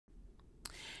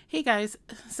Hey guys,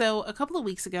 so a couple of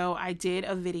weeks ago I did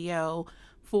a video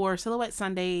for Silhouette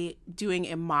Sunday doing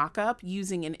a mock-up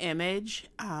using an image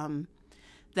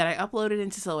that I uploaded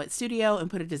into Silhouette Studio and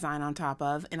put a design on top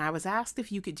of, and I was asked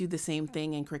if you could do the same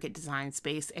thing in Cricut Design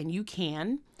Space, and you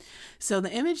can. So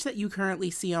the image that you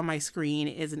currently see on my screen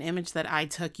is an image that I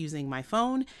took using my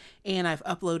phone, and I've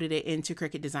uploaded it into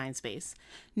Cricut Design Space.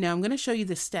 Now I'm going to show you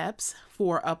the steps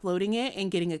for uploading it and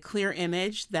getting a clear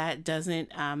image that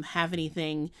doesn't have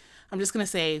anything, I'm just going to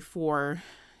say for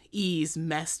ease,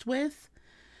 messed with,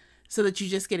 so that you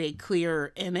just get a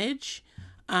clear image.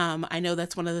 I know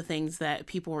that's one of the things that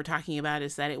people were talking about,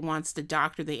 is that it wants to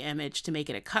doctor the image to make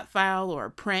it a cut file or a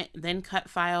print, then cut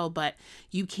file, but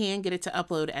you can get it to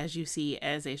upload as you see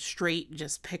as a straight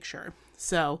just picture.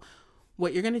 So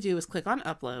what you're going to do is click on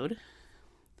upload,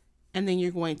 and then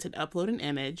you're going to upload an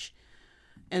image,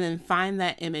 and then find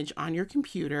that image on your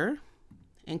computer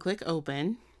and click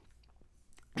open.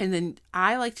 And then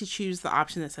I like to choose the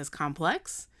option that says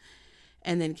complex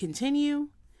and then continue.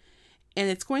 And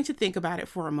it's going to think about it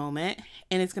for a moment,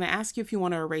 and it's going to ask you if you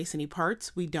want to erase any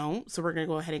parts. We don't, so we're going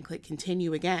to go ahead and click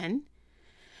continue again.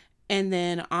 And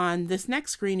then on this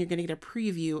next screen, you're going to get a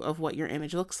preview of what your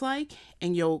image looks like,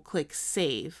 and you'll click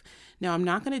save. Now, I'm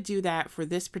not going to do that for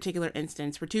this particular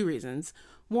instance for two reasons.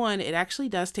 One, it actually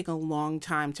does take a long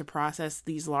time to process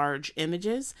these large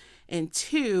images, and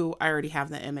two, I already have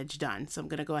the image done. So I'm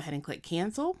going to go ahead and click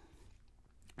cancel.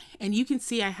 And you can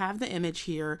see I have the image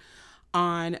here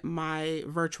on my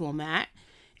virtual mat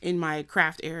in my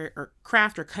craft area, or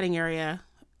craft or cutting area.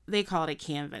 They call it a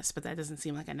canvas, but that doesn't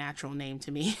seem like a natural name to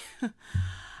me.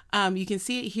 You can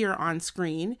see it here on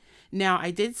screen. Now I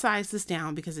did size this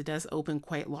down because it does open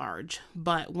quite large,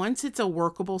 but once it's a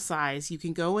workable size, you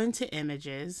can go into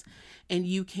images and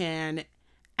you can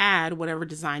add whatever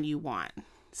design you want.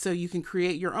 So you can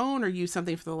create your own or use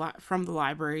something from the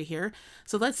library here.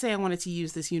 So let's say I wanted to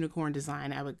use this unicorn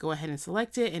design. I would go ahead and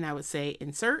select it, and I would say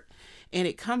insert, and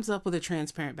it comes up with a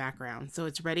transparent background. So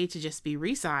it's ready to just be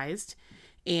resized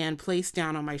and placed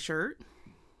down on my shirt.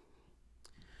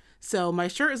 So my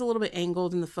shirt is a little bit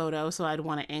angled in the photo, so I'd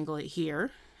want to angle it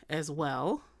here as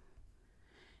well.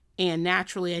 And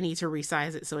naturally I need to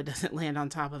resize it so it doesn't land on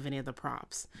top of any of the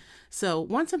props. So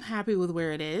once I'm happy with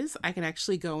where it is, I can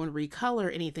actually go and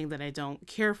recolor anything that I don't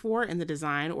care for in the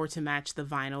design or to match the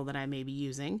vinyl that I may be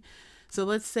using. So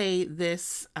let's say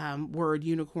this word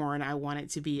unicorn, I want it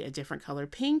to be a different color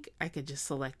pink. I could just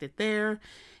select it there.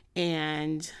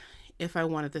 And if I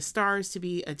wanted the stars to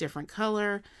be a different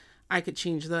color, I could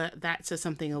change that to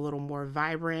something a little more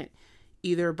vibrant,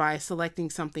 either by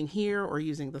selecting something here or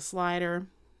using the slider.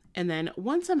 And then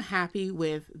once I'm happy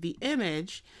with the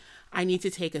image, I need to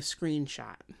take a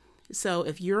screenshot. So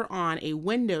if you're on a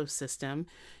Windows system,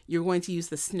 you're going to use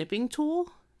the snipping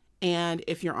tool. And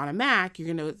if you're on a Mac,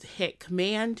 you're going to hit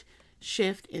Command,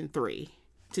 Shift, and 3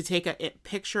 to take a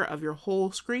picture of your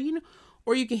whole screen.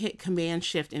 Or you can hit Command,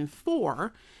 Shift, and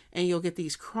 4, and you'll get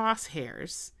these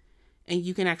crosshairs. And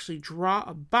you can actually draw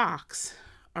a box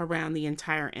around the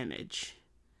entire image.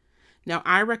 Now,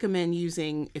 I recommend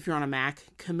using, if you're on a Mac,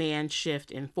 Command, Shift,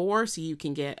 and 4 so you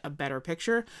can get a better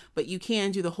picture, but you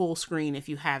can do the whole screen if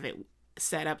you have it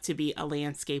set up to be a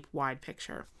landscape wide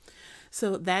picture.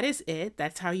 So that is it.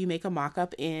 That's how you make a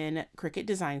mock-up in Cricut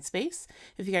Design Space.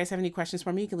 If you guys have any questions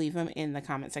for me, you can leave them in the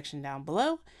comment section down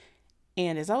below.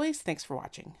 And as always, thanks for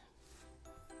watching.